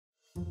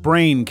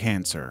Brain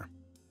cancer.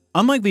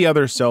 Unlike the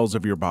other cells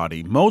of your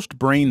body, most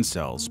brain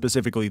cells,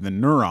 specifically the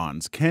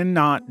neurons,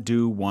 cannot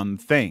do one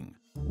thing: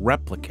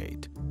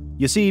 replicate.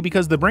 You see,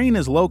 because the brain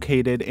is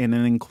located in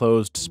an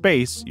enclosed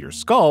space, your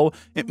skull,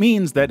 it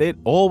means that it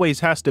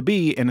always has to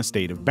be in a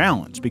state of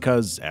balance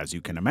because, as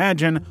you can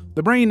imagine,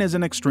 the brain is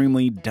an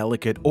extremely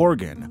delicate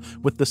organ,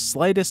 with the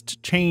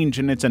slightest change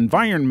in its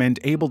environment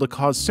able to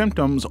cause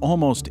symptoms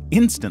almost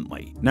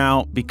instantly.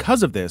 Now,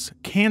 because of this,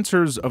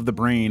 cancers of the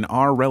brain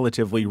are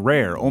relatively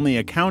rare, only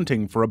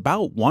accounting for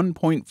about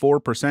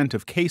 1.4%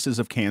 of cases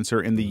of cancer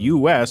in the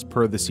US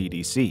per the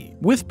CDC.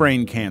 With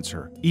brain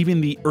cancer,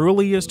 even the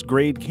earliest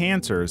grade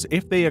cancers,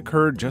 if they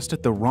occurred just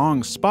at the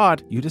wrong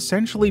spot, you'd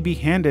essentially be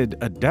handed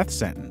a death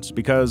sentence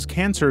because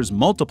cancers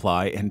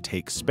multiply and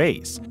take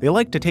space. They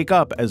like to take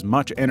up as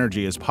much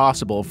energy as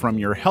possible from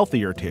your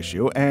healthier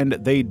tissue, and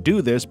they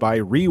do this by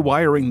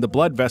rewiring the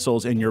blood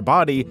vessels in your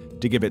body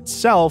to give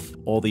itself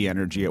all the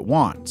energy it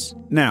wants.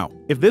 Now,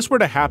 if this were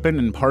to happen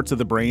in parts of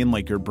the brain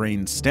like your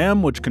brain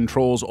stem, which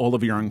controls all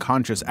of your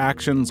unconscious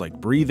actions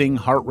like breathing,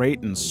 heart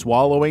rate, and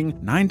swallowing,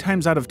 9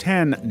 times out of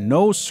 10,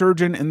 no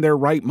surgeon in their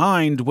right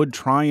mind would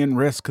try and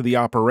risk the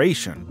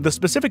operation. The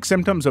specific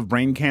symptoms of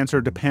brain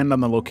cancer depend on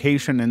the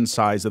location and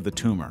size of the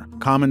tumor.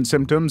 Common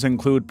symptoms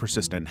include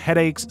persistent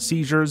headaches,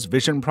 seizures,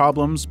 vision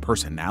problems,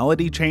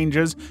 personality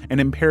changes, and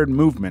impaired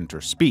movement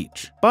or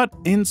speech. But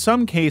in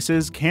some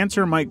cases,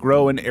 cancer might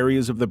grow in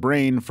areas of the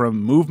brain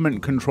from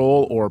movement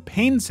control or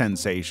pain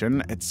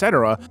sensation,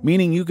 etc.,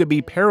 meaning you could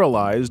be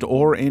paralyzed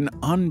or in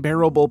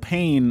unbearable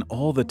pain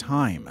all the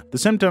time. The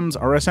symptoms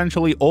are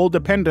essentially all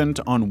dependent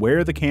on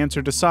where the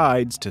cancer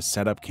decides to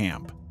set up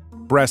camp.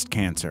 Breast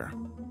cancer.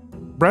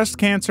 Breast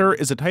cancer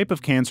is a type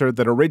of cancer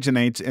that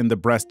originates in the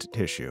breast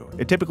tissue.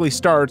 It typically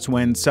starts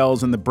when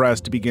cells in the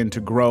breast begin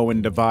to grow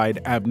and divide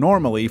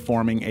abnormally,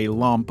 forming a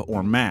lump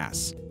or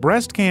mass.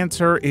 Breast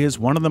cancer is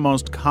one of the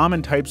most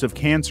common types of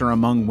cancer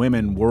among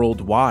women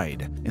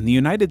worldwide. In the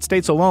United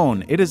States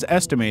alone, it is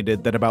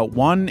estimated that about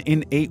 1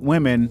 in 8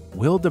 women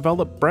will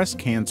develop breast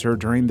cancer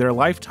during their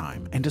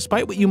lifetime. And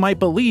despite what you might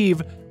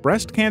believe,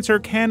 breast cancer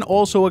can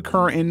also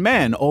occur in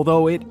men,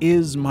 although it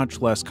is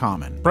much less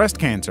common. Breast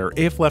cancer,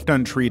 if left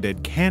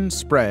untreated, can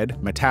spread,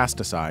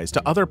 metastasize,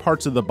 to other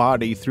parts of the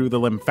body through the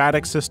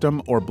lymphatic system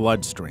or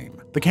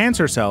bloodstream. The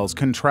cancer cells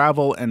can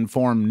travel and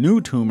form new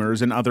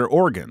tumors in other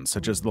organs,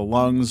 such as the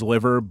lungs,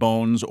 liver,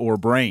 bones, or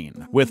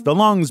brain. With the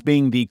lungs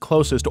being the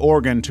closest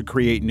organ to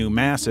create new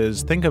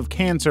masses, think of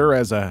cancer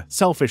as a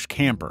selfish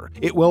camper.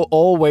 It will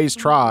always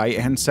try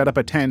and set up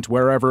a tent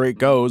wherever it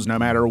goes, no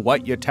matter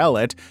what you tell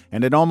it,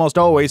 and it almost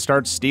always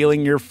starts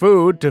stealing your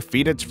food to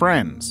feed its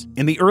friends.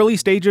 In the early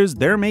stages,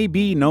 there may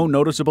be no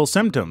noticeable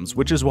symptoms,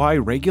 which is why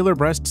regular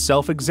breast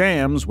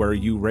self-exams, where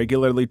you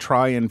regularly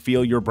try and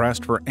feel your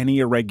breast for any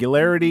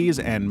irregularities,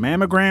 and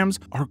mammograms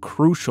are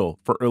crucial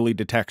for early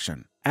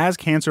detection. As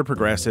cancer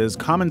progresses,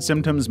 common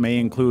symptoms may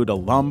include a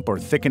lump or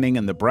thickening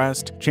in the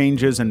breast,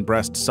 changes in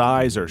breast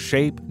size or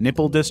shape,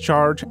 nipple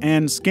discharge,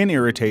 and skin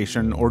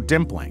irritation or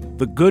dimpling.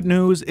 The good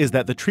news is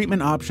that the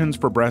treatment options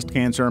for breast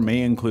cancer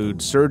may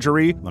include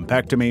surgery,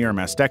 lumpectomy or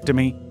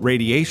mastectomy,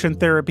 radiation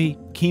therapy,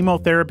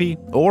 chemotherapy,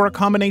 or a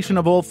combination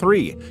of all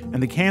three,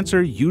 and the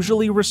cancer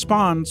usually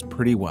responds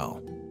pretty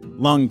well.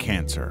 Lung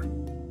cancer.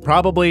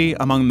 Probably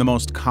among the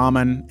most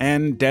common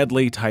and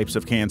deadly types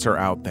of cancer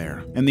out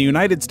there. In the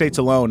United States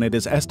alone, it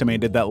is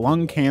estimated that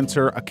lung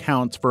cancer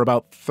accounts for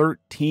about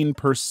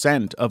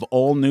 13% of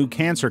all new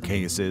cancer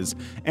cases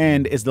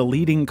and is the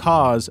leading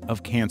cause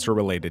of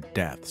cancer-related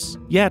deaths.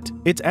 Yet,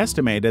 it's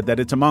estimated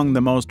that it's among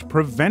the most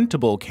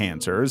preventable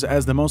cancers,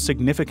 as the most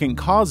significant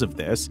cause of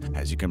this,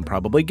 as you can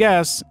probably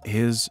guess,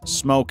 is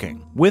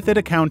smoking, with it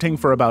accounting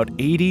for about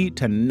 80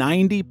 to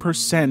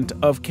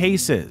 90% of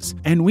cases.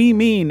 And we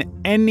mean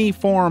any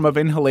form of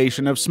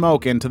inhalation of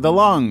smoke into the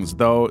lungs,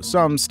 though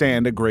some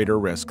stand a greater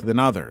risk than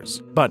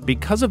others. But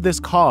because of this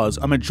cause,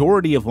 a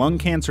majority of lung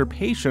cancer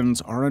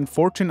patients are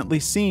unfortunately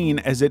seen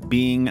as it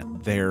being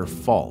their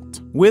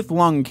fault. With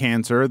lung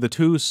cancer, the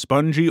 2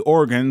 spongy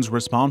organs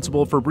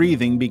responsible for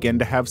breathing begin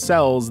to have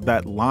cells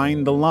that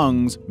line the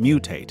lungs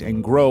mutate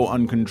and grow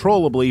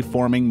uncontrollably,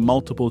 forming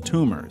multiple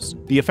tumors.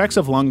 The effects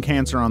of lung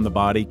cancer on the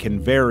body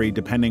can vary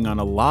depending on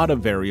a lot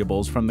of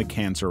variables from the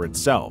cancer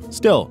itself.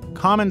 Still,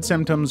 common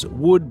symptoms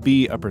would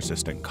be a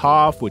persistent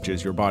cough, which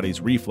is your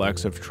body's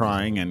reflex of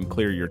trying and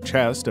clear your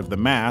chest of the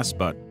mass,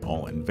 but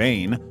all in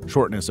vain,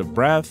 shortness of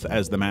breath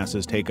as the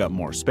masses take up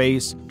more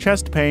space,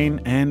 chest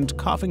pain, and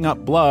coughing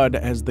up blood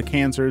as the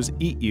cancers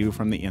eat you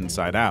from the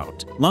inside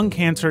out. Lung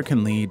cancer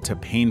can lead to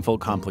painful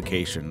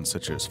complications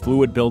such as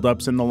fluid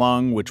buildups in the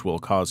lung, which will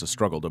cause a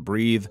struggle to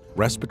breathe,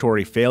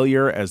 respiratory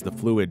failure as the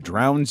fluid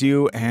drowns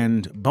you,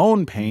 and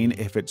bone pain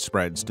if it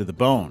spreads to the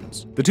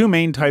bones. The 2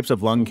 main types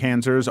of lung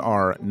cancers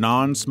are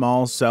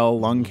non-small cell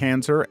lung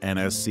cancer,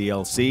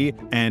 NSCLC,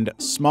 and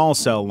small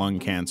cell lung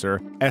cancer,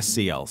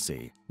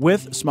 SCLC.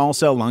 With small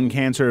cell lung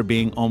cancer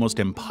being almost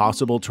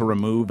impossible to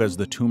remove as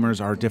the tumors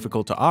are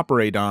difficult to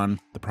operate on,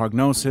 the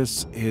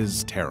prognosis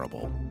is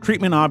terrible.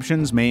 Treatment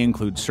options may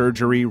include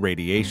surgery,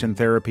 radiation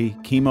therapy,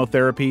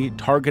 chemotherapy,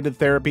 targeted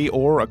therapy,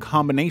 or a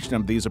combination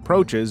of these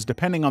approaches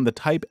depending on the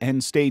type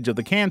and stage of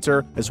the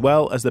cancer, as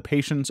well as the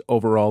patient's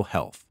overall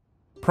health.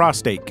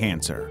 Prostate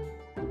cancer.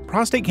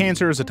 Prostate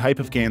cancer is a type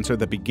of cancer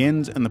that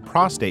begins in the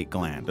prostate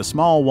gland, a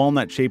small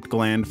walnut-shaped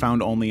gland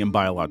found only in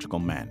biological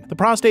men. The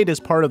prostate is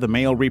part of the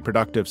male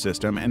reproductive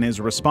system and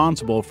is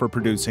responsible for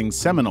producing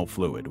seminal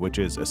fluid, which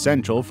is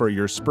essential for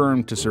your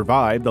sperm to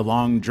survive the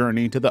long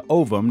journey to the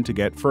ovum to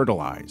get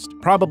fertilized.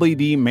 Probably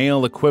the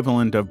male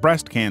equivalent of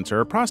breast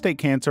cancer, prostate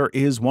cancer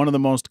is one of the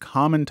most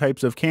common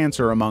types of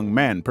cancer among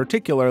men,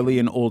 particularly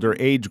in older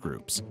age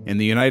groups. In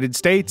the United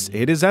States,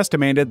 it is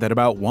estimated that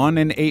about 1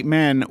 in 8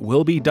 men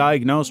will be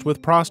diagnosed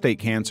with prostate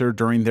cancer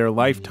during their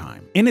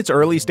lifetime. In its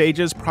early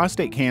stages,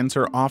 prostate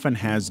cancer often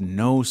has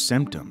no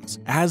symptoms.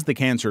 As the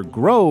cancer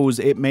grows,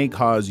 it may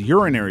cause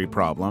urinary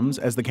problems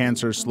as the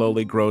cancer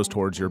slowly grows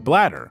towards your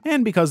bladder.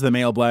 And because the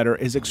male bladder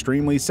is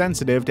extremely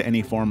sensitive to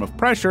any form of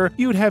pressure,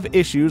 you'd have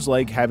issues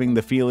like having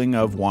the feeling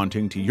of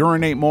wanting to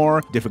urinate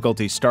more,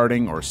 difficulty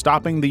starting or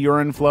stopping the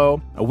urine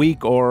flow, a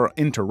weak or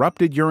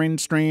interrupted urine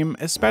stream,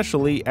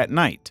 especially at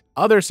night.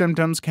 Other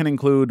symptoms can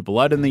include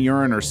blood in the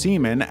urine or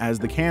semen, as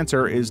the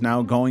cancer is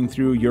now going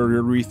through your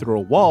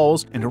urethral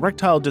walls, and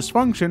erectile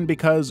dysfunction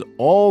because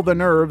all the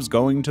nerves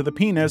going to the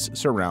penis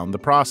surround the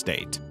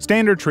prostate.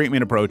 Standard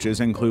treatment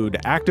approaches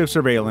include active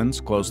surveillance,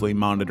 closely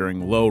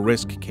monitoring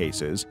low-risk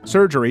cases,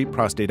 surgery,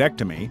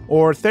 prostatectomy,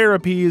 or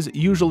therapies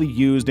usually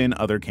used in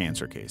other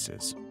cancer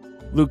cases.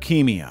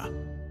 Leukemia.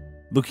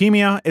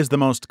 Leukemia is the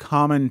most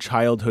common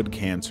childhood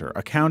cancer,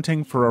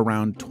 accounting for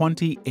around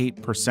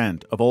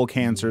 28% of all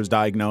cancers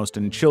diagnosed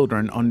in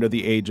children under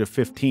the age of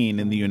 15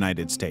 in the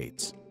United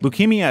States.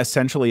 Leukemia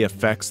essentially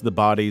affects the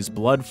body's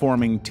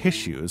blood-forming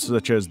tissues,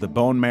 such as the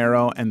bone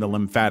marrow and the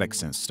lymphatic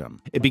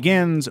system. It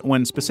begins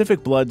when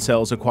specific blood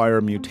cells acquire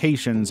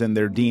mutations in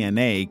their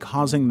DNA,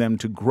 causing them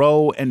to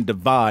grow and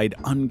divide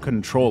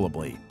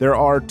uncontrollably. There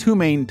are 2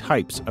 main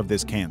types of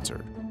this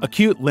cancer: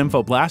 acute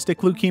lymphoblastic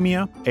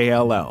leukemia,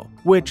 ALL,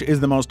 which is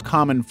the most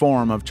common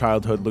form of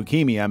childhood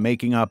leukemia,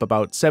 making up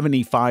about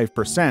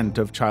 75%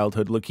 of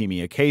childhood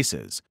leukemia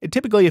cases. It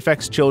typically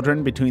affects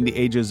children between the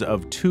ages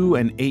of 2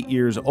 and 8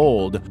 years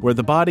old, where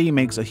the body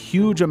makes a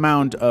huge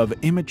amount of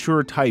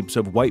immature types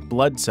of white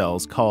blood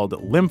cells called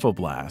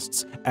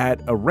lymphoblasts at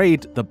a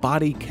rate the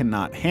body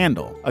cannot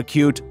handle.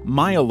 Acute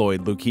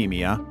myeloid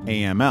leukemia,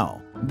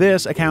 AML.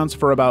 This accounts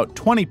for about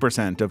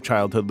 20% of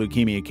childhood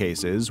leukemia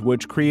cases,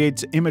 which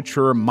creates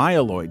immature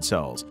myeloid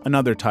cells,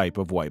 another type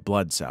of white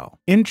blood cell.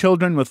 In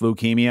children with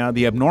leukemia,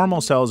 the abnormal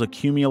cells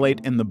accumulate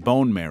in the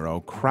bone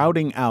marrow,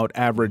 crowding out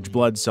average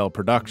blood cell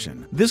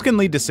production. This can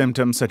lead to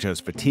symptoms such as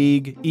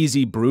fatigue,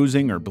 easy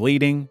bruising or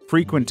bleeding,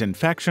 frequent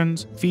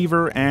infections,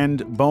 fever,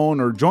 and bone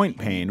or joint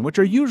pain, which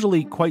are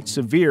usually quite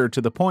severe to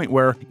the point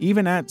where,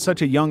 even at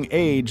such a young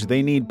age,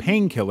 they need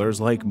painkillers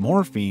like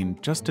morphine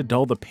just to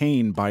dull the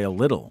pain by a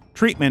little.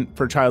 Treatment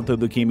for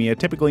childhood leukemia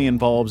typically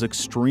involves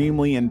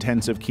extremely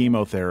intensive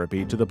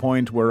chemotherapy to the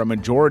point where a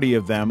majority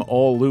of them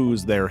all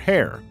lose their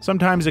hair.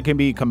 Sometimes it can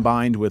be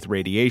combined with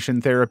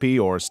radiation therapy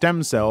or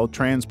stem cell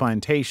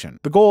transplantation.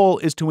 The goal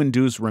is to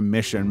induce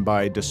remission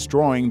by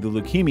destroying the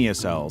leukemia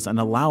cells and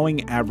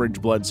allowing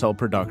average blood cell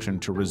production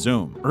to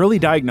resume. Early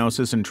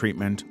diagnosis and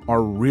treatment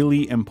are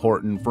really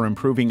important for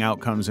improving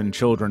outcomes in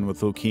children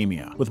with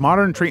leukemia. With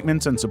modern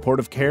treatments and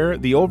supportive care,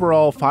 the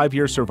overall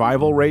 5-year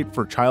survival rate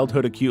for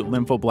childhood acute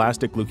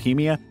lymphoblastic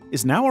leukemia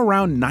is now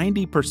around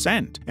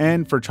 90%,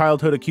 and for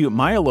childhood acute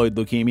myeloid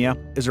leukemia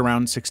is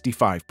around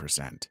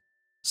 65%.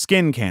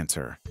 Skin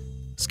cancer.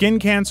 Skin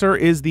cancer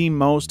is the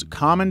most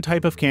common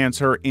type of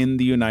cancer in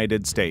the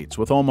United States,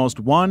 with almost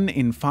 1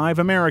 in 5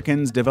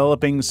 Americans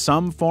developing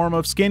some form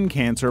of skin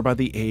cancer by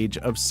the age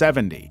of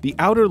 70. The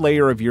outer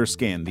layer of your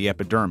skin, the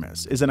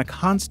epidermis, is in a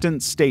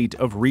constant state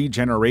of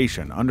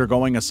regeneration,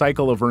 undergoing a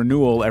cycle of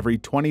renewal every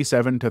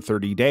 27 to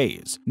 30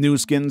 days. New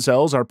skin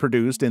cells are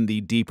produced in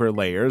the deeper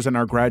layers and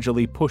are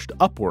gradually pushed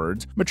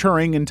upwards,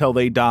 maturing until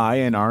they die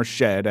and are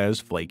shed as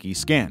flaky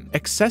skin.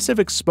 Excessive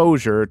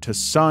exposure to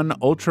sun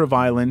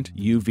ultraviolet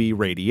UV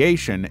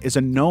radiation is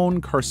a known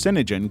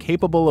carcinogen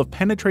capable of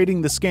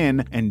penetrating the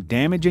skin and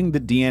damaging the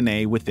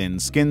DNA within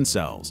skin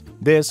cells.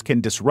 This can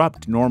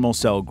disrupt normal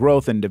cell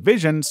growth and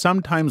division,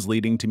 sometimes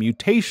leading to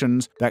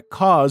mutations that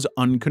cause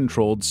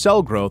uncontrolled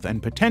cell growth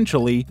and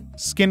potentially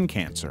skin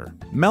cancer.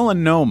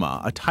 Melanoma,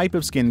 a type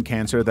of skin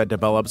cancer that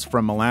develops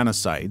from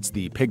melanocytes,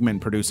 the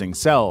pigment-producing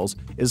cells,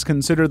 is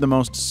considered the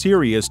most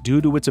serious due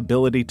to its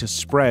ability to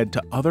spread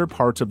to other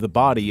parts of the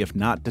body if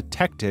not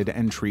detected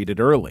and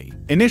treated early.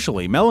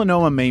 Initially,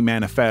 melanoma may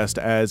manifest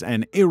as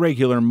an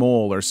irregular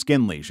mole or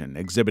skin lesion,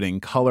 exhibiting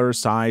color,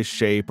 size,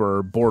 shape,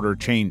 or border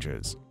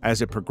changes.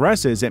 As it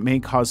progresses, it may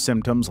cause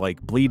symptoms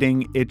like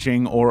bleeding,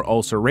 itching, or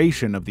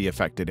ulceration of the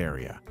affected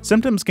area.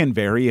 Symptoms can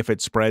vary if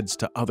it spreads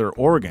to other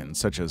organs,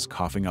 such as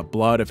coughing up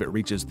blood if it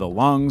reaches the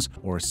lungs,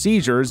 or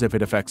seizures if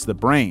it affects the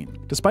brain.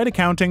 Despite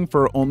accounting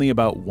for only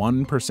about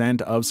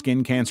 1% of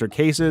skin cancer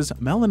cases,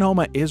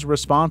 melanoma is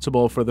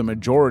responsible for the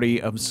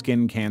majority of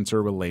skin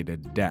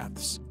cancer-related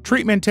deaths.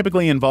 Treatment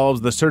typically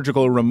involves the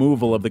surgical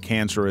removal of the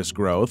cancerous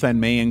growth and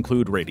may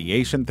include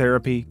radiation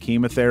therapy,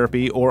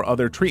 chemotherapy, or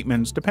other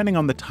treatments depending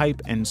on the type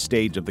and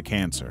stage of the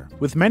cancer.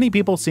 With many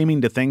people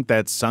seeming to think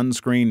that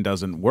sunscreen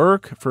doesn't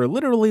work, for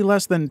literally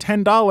less than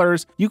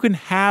 $10, you can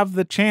halve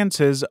the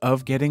chances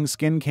of getting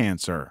skin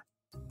cancer.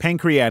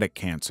 Pancreatic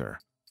cancer.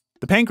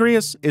 The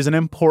pancreas is an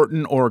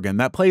important organ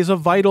that plays a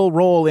vital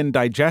role in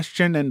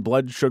digestion and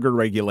blood sugar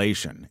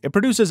regulation. It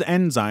produces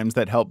enzymes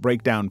that help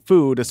break down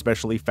food,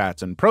 especially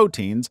fats and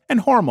proteins, and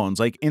hormones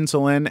like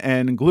insulin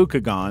and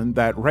glucagon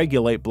that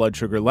regulate blood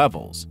sugar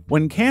levels.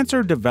 When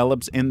cancer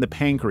develops in the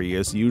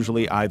pancreas,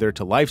 usually either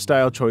to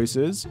lifestyle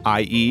choices,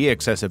 i.e.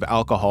 excessive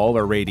alcohol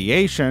or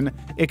radiation,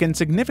 it can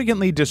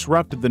significantly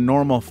disrupt the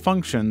normal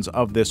functions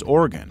of this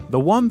organ. The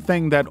one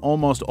thing that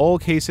almost all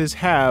cases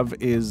have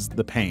is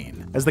the pain.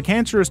 As the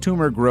cancerous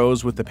tumor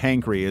grows with the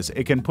pancreas,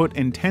 it can put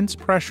intense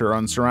pressure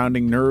on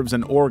surrounding nerves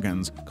and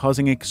organs,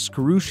 causing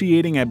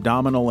excruciating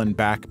abdominal and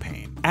back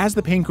pain. As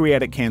the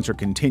pancreatic cancer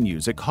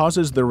continues, it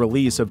causes the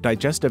release of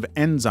digestive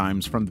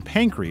enzymes from the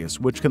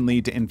pancreas, which can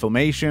lead to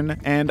inflammation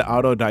and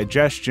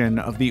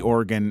autodigestion of the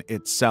organ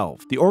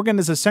itself. The organ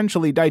is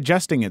essentially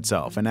digesting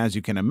itself, and as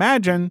you can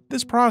imagine,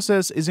 this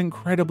process is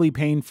incredibly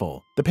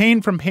painful. The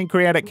pain from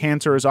pancreatic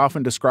cancer is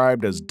often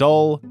described as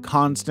dull,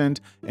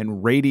 constant,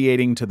 and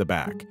radiating to the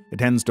back. It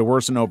tends to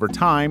worsen over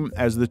time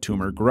as the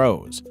tumor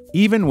grows.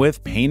 Even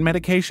with pain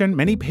medication,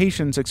 many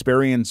patients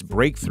experience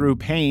breakthrough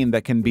pain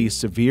that can be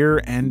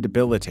severe and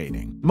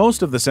debilitating.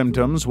 Most of the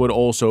symptoms would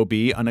also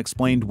be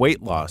unexplained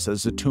weight loss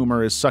as the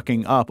tumor is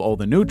sucking up all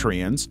the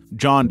nutrients,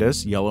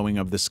 jaundice, yellowing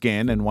of the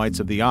skin and whites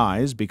of the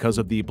eyes because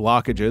of the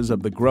blockages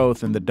of the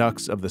growth in the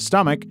ducts of the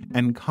stomach,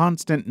 and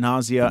constant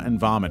nausea and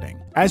vomiting.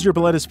 As your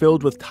blood is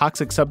filled with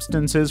toxic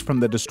substances from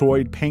the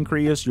destroyed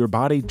pancreas, your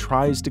body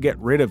tries to get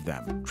rid of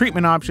them.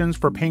 Treatment options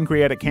for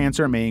pancreatic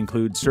cancer may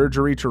include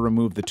surgery to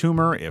remove the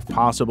tumor, if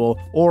possible,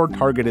 or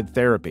targeted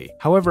therapy.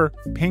 However,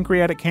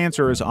 pancreatic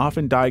cancer is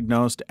often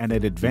diagnosed at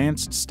an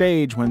advanced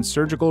stage when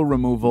surgical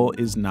removal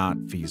is not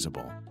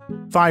feasible.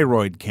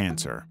 Thyroid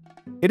cancer.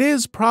 It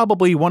is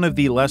probably one of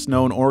the less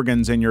known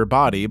organs in your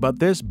body, but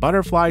this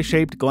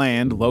butterfly-shaped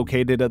gland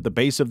located at the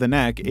base of the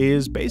neck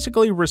is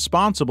basically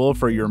responsible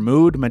for your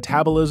mood,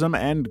 metabolism,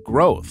 and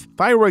growth.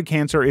 Thyroid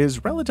cancer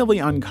is relatively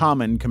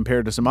uncommon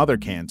compared to some other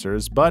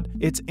cancers, but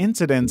its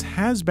incidence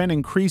has been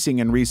increasing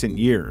in recent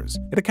years.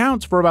 It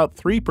accounts for about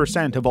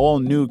 3% of all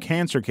new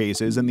cancer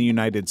cases in the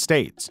United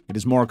States. It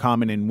is more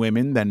common in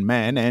women than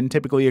men and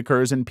typically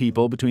occurs in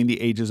people between the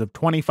ages of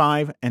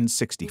 25 and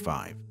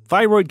 65.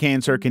 Thyroid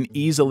cancer can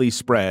easily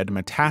spread,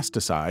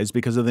 metastasize,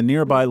 because of the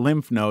nearby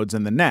lymph nodes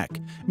in the neck,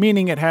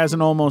 meaning it has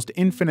an almost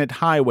infinite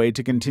highway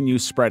to continue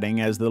spreading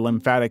as the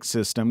lymphatic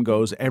system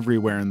goes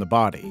everywhere in the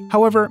body.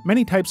 However,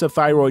 many types of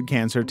thyroid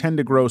cancer tend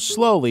to grow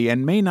slowly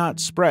and may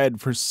not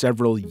spread for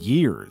several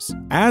years.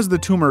 As the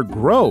tumor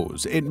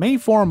grows, it may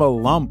form a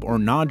lump or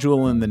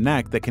nodule in the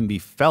neck that can be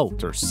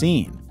felt or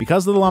seen.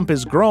 Because the lump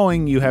is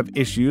growing, you have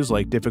issues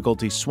like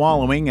difficulty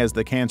swallowing as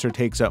the cancer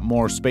takes up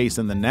more space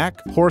in the neck,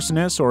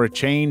 hoarseness or a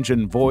change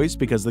in voice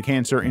because the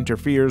cancer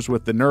interferes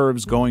with the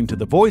nerves going to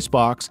the voice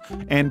box,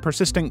 and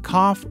persistent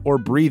cough or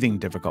breathing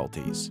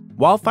difficulties.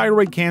 While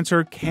thyroid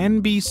cancer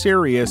can be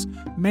serious,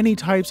 many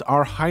types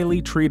are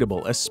highly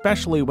treatable,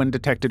 especially when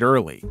detected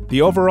early.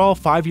 The overall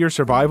 5-year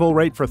survival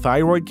rate for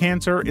thyroid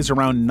cancer is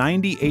around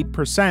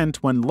 98%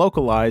 when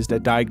localized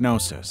at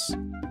diagnosis.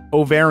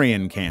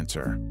 Ovarian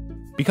cancer.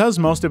 Because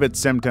most of its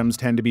symptoms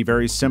tend to be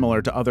very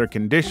similar to other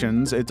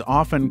conditions, it's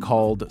often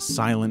called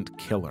silent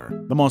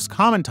killer. The most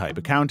common type,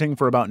 accounting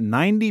for about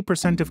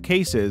 90% of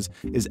cases,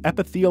 is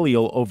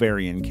epithelial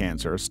ovarian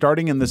cancer,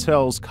 starting in the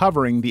cells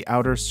covering the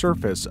outer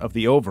surface of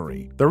the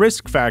ovary. The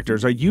risk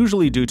factors are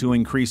usually due to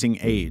increasing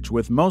age,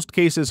 with most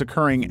cases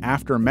occurring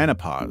after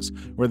menopause,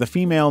 where the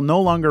female no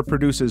longer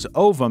produces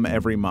ovum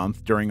every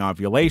month during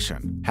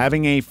ovulation.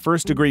 Having a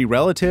first-degree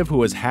relative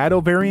who has had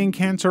ovarian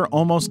cancer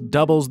almost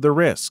doubles the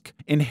risk.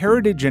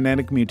 Inherited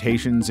genetic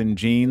mutations in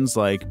genes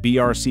like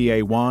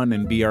BRCA1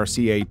 and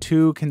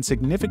BRCA2 can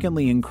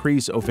significantly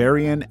increase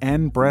ovarian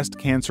and breast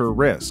cancer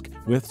risk,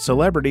 with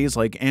celebrities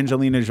like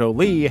Angelina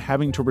Jolie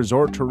having to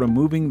resort to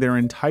removing their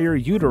entire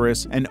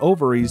uterus and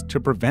ovaries to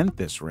prevent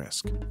this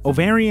risk.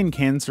 Ovarian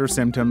cancer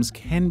symptoms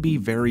can be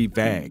very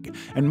vague,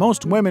 and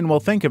most women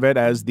will think of it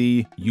as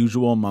the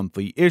usual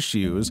monthly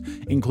issues,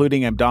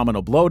 including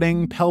abdominal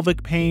bloating,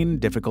 pelvic pain,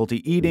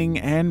 difficulty eating,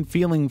 and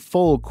feeling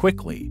full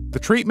quickly. The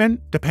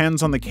treatment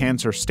depends on the cancer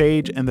cancer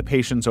stage and the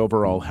patient's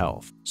overall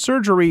health.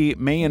 Surgery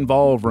may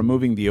involve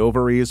removing the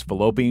ovaries,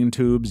 fallopian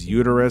tubes,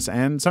 uterus,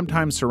 and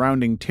sometimes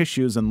surrounding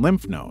tissues and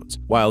lymph nodes,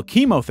 while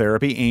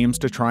chemotherapy aims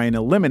to try and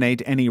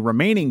eliminate any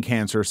remaining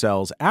cancer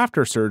cells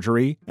after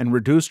surgery and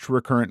reduce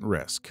recurrent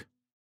risk.